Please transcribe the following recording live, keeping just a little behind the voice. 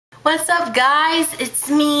What's up, guys? It's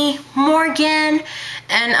me, Morgan,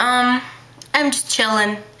 and I'm just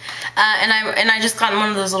chilling. And I just got in one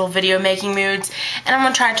of those little video making moods, and I'm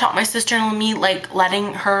gonna try to talk my sister into me, like,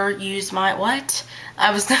 letting her use my okay,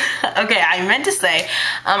 I meant to say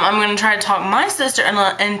I'm gonna try to talk my sister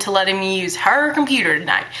into letting me use her computer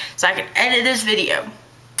tonight so I can edit this video.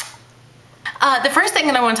 The first thing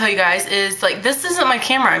that I want to tell you guys is, like, this isn't my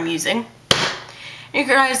camera I'm using. You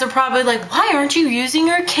guys are probably like, why aren't you using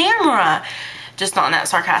your camera? Just not in that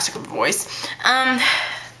sarcastic of a voice.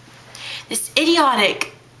 This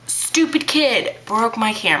idiotic, stupid kid broke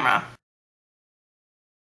my camera.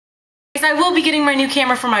 I will be getting my new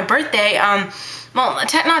camera for my birthday. Well,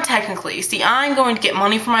 not technically. See, I'm going to get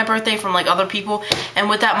money for my birthday from, like, other people, and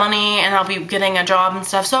with that money, and I'll be getting a job and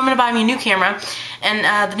stuff, so I'm going to buy me a new camera.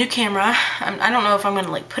 And the new camera, I don't know if I'm going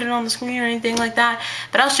to, like, put it on the screen or anything like that,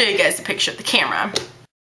 but I'll show you guys a picture of the camera.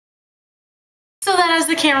 So that is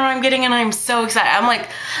the camera I'm getting, and I'm so excited.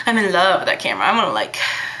 I'm in love with that camera. I'm gonna, like,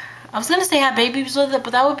 I was gonna say have babies with it,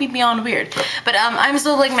 but that would be beyond weird. But I'm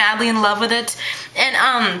so, like, madly in love with it. And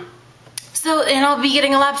I'll be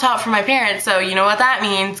getting a laptop for my parents, so you know what that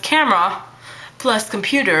means. Camera plus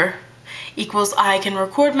computer equals I can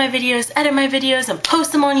record my videos, edit my videos, and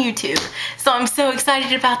post them on YouTube. So I'm so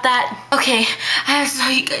excited about that. Okay, I have to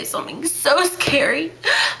tell you guys something so scary.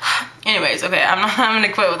 Anyways, okay, I'm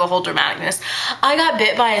gonna quit with the whole dramaticness. I got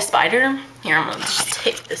bit by a spider. Here, I'm gonna just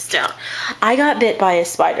take this down. I got bit by a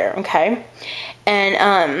spider, okay?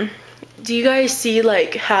 And do you guys see,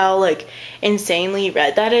 like, how, like, insanely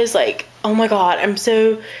red that is? Like, oh my god, I'm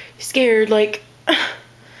so scared. Like,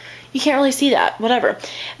 you can't really see that, whatever.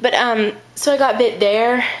 But so I got bit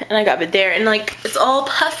there, and I got bit there, and, like, it's all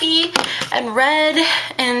puffy and red,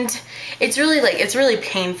 and it's really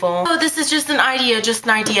painful. So this is just an idea,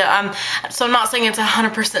 so I'm not saying it's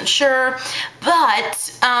 100% sure,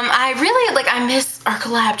 but I really, like, I miss our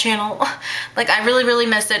collab channel. Like, I really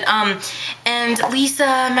miss it. And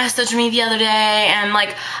Lisa messaged me the other day, and,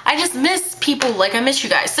 like, I just miss people. Like, I miss you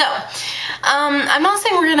guys. So I'm not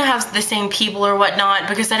saying we're gonna have the same people or whatnot,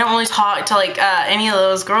 because I don't really talk to, like, any of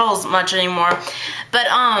those girls much anymore, but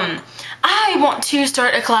I want to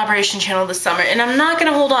start a collaboration channel this summer, and I'm not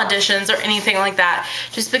gonna hold auditions or anything like that,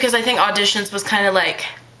 just because I think auditions was kind of like,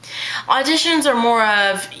 auditions are more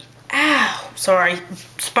of, ow, sorry,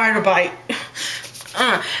 spider bite.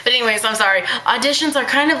 But anyways, I'm sorry. Auditions are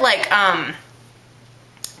kind of like,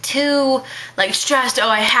 too, like, stressed. Oh,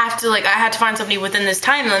 I have to find somebody within this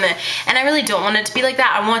time limit, and I really don't want it to be like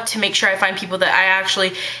that. I want to make sure I find people that I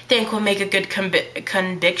actually think will make a good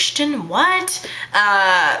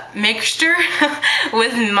mixture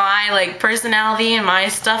with my, like, personality and my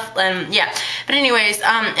stuff, and yeah. But anyways,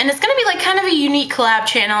 and it's gonna be, like, kind of a unique collab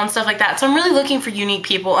channel and stuff like that, so I'm really looking for unique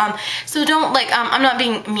people. So don't, like, I'm not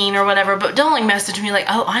being mean or whatever, but don't, like, message me like,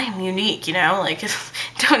 oh, I am unique, you know, like,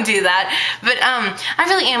 don't do that. But I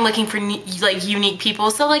really am looking for, like, unique people.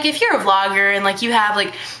 So, like, if you're a vlogger and, like, you have,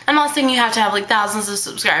 like, I'm not saying you have to have, like, thousands of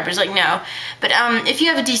subscribers, like, no, but if you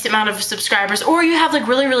have a decent amount of subscribers, or you have, like,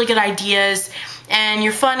 really good ideas and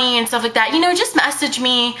you're funny and stuff like that, you know, just message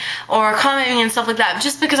me or comment me and stuff like that,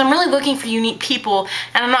 just because I'm really looking for unique people,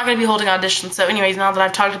 and I'm not going to be holding auditions. So anyways, now that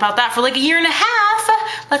I've talked about that for, like, a year and a half,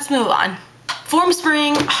 let's move on.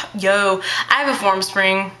 Formspring, yo, I have a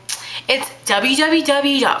Formspring. It's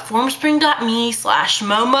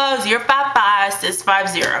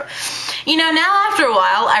www.formspring.me/momo055650. You know, now after a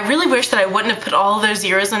while, I really wish that I wouldn't have put all of those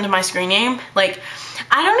zeros into my screen name. Like,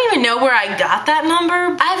 I don't even know where I got that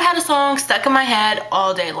number. I've had a song stuck in my head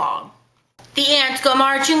all day long. The ants go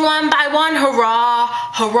marching one by one, hurrah,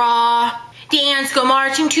 hurrah. The ants go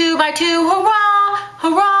marching two by two, hurrah,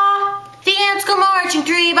 hurrah. The ants go marching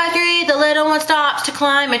three by three, the little one stops to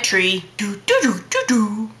climb a tree. Do, do, do, do,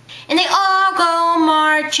 do. And they all go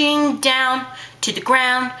marching down to the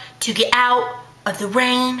ground to get out of the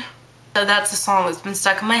rain. So that's a song that's been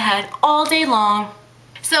stuck in my head all day long.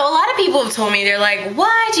 So a lot of people have told me, they're like,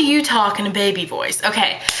 why do you talk in a baby voice?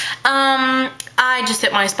 Okay, I just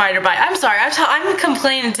hit my spider bite. I'm sorry, I'm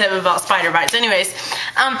complaining to him about spider bites. Anyways,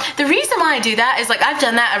 the reason why I do that is, like, I've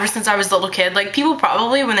done that ever since I was a little kid. Like, people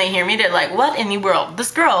probably, when they hear me, they're like, what in the world?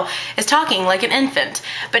 This girl is talking like an infant.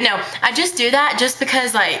 But no, I just do that just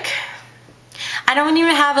because, like, I don't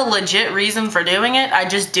even have a legit reason for doing it. I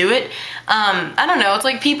just do it. I don't know, it's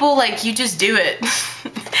like people, like, you just do it.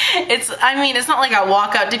 I mean, it's not like I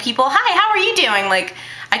walk up to people, hi, how are you doing? Like,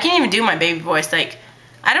 I can't even do my baby voice. Like,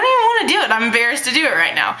 I don't even want to do it. I'm embarrassed to do it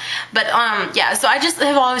right now. But, yeah, so I just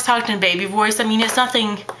have always talked in baby voice. I mean, it's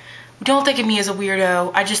nothing Don't think of me as a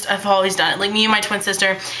weirdo. I've always done it. Like, me and my twin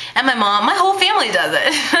sister and my mom, my whole family does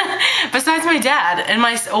it. Besides my dad and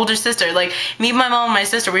my older sister. Like, me, my mom, and my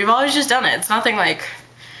sister, we've always just done it. It's nothing like,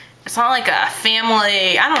 it's not like a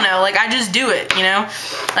family, I don't know, like, I just do it, you know?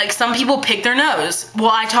 Like, some people pick their nose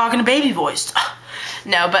while I talk in a baby voice.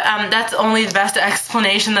 No, but that's only the best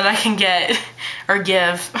explanation that I can get or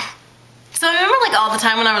give. So I remember, like, all the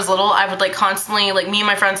time when I was little, I would, like, constantly, like, me and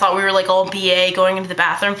my friends thought we were, like, all BA going into the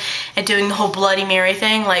bathroom and doing the whole Bloody Mary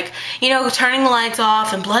thing. Like, you know, turning the lights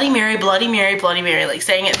off and Bloody Mary, Bloody Mary, Bloody Mary, like,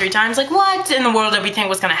 saying it 3 times. Like, what in the world did we think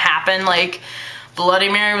was gonna happen? Like, Bloody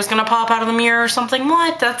Mary was gonna pop out of the mirror or something?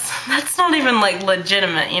 What? That's not even, like,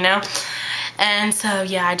 legitimate, you know? And so,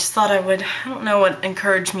 yeah, I just thought I don't know what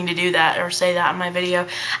encouraged me to do that or say that in my video.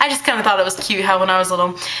 I just kind of thought it was cute how when I was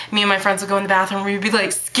little, me and my friends would go in the bathroom, we'd be,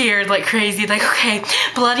 like, scared like crazy, like, okay,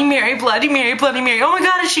 Bloody Mary, Bloody Mary, Bloody Mary, oh my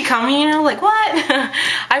god, is she coming, you know, like, what?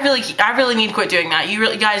 I really need to quit doing that.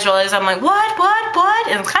 You guys realize I'm like, what?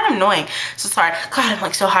 And it's kind of annoying. So sorry. God, I'm,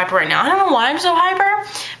 like, so hyper right now. I don't know why I'm so hyper,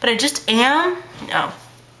 but I just am. No.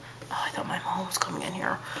 Oh, I thought my mom was coming in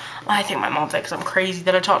here. I think my mom thinks I'm crazy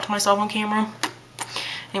that I talk to myself on camera.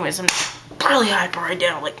 Anyways, I'm really hyper right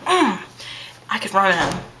now. Like, I could run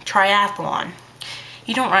a triathlon.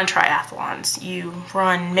 You don't run triathlons. You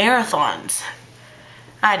run marathons.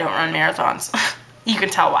 I don't run marathons. You can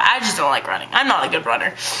tell why. I just don't like running. I'm not a good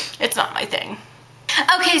runner. It's not my thing.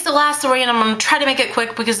 Okay, so last story, and I'm gonna try to make it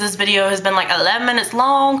quick because this video has been like 11 minutes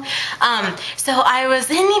long. So I was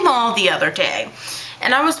in the mall the other day,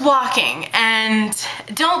 and I was walking, and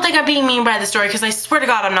don't think I'm being mean by the story because I swear to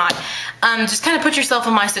God I'm not. Just kind of put yourself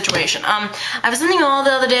in my situation. I was in the mall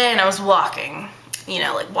the other day, and I was walking, you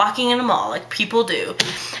know, like walking in a mall like people do,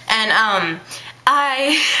 and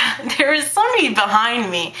there was somebody behind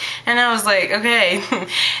me, and I was like, okay,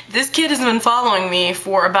 this kid has been following me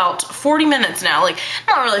for about 40 minutes now, like,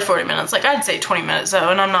 not really 40 minutes, like, I'd say 20 minutes though,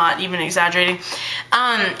 and I'm not even exaggerating,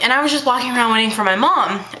 and I was just walking around waiting for my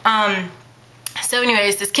mom, so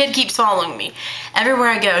anyways, this kid keeps following me everywhere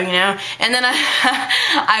I go, you know, and then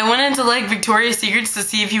I went into, like, Victoria's Secrets to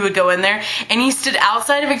see if he would go in there, and he stood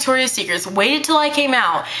outside of Victoria's Secrets, waited till I came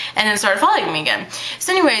out, and then started following me again.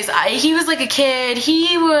 So anyways, he was like a kid, he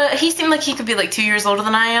seemed like he could be like 2 years older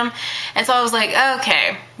than I am, and so I was like,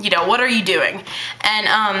 okay, you know, what are you doing?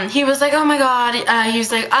 And he was like, oh my god, he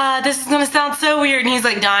was like, this is gonna sound so weird, and he's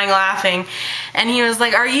like dying laughing, and he was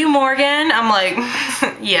like, are you Morgan? I'm like,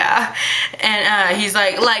 yeah, and he's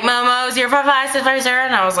like Momo 055650,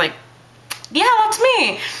 and I was like, yeah, that's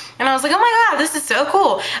me. And I was like, oh my god, this is so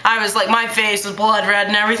cool. I was like, my face was blood red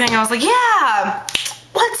and everything. I was like, yeah,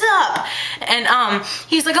 what's up? And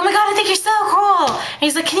he's like, oh my god, I think you're so cool. And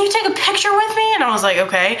he's like, can you take a picture with me? And I was like,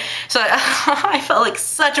 okay. So I felt like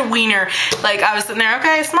such a wiener. Like, I was sitting there,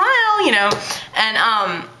 okay, smile, you know.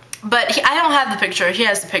 And but I don't have the picture. He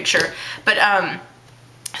has the picture. But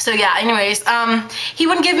so yeah, anyways, he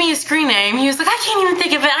wouldn't give me a screen name. He was like, I can't even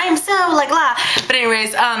think of it. I am so, like, blah. But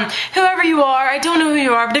anyways, whoever you are, I don't know who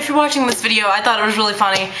you are, but if you're watching this video, I thought it was really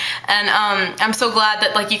funny. And I'm so glad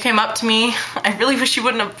that, like, you came up to me. I really wish you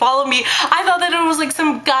wouldn't have followed me. I thought that it was, like,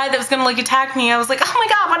 some guy that was gonna, like, attack me. I was like, oh my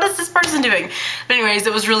god, what is this person doing? But anyways,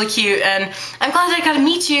 it was really cute, and I'm glad I got to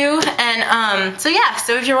meet you. And so yeah,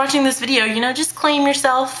 so if you're watching this video, you know, just claim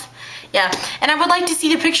yourself. Yeah, and I would like to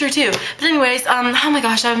see the picture too. But anyways, oh my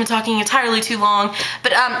gosh, I've been talking entirely too long.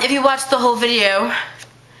 But if you watched the whole video,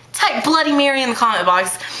 type Bloody Mary in the comment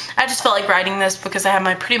box. I just felt like writing this because I have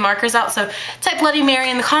my pretty markers out. So type Bloody Mary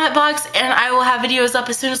in the comment box, and I will have videos up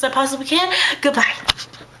as soon as I possibly can. Goodbye.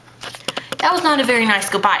 That was not a very nice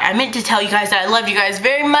goodbye. I meant to tell you guys that I love you guys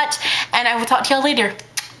very much, and I will talk to y'all later.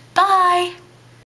 Bye.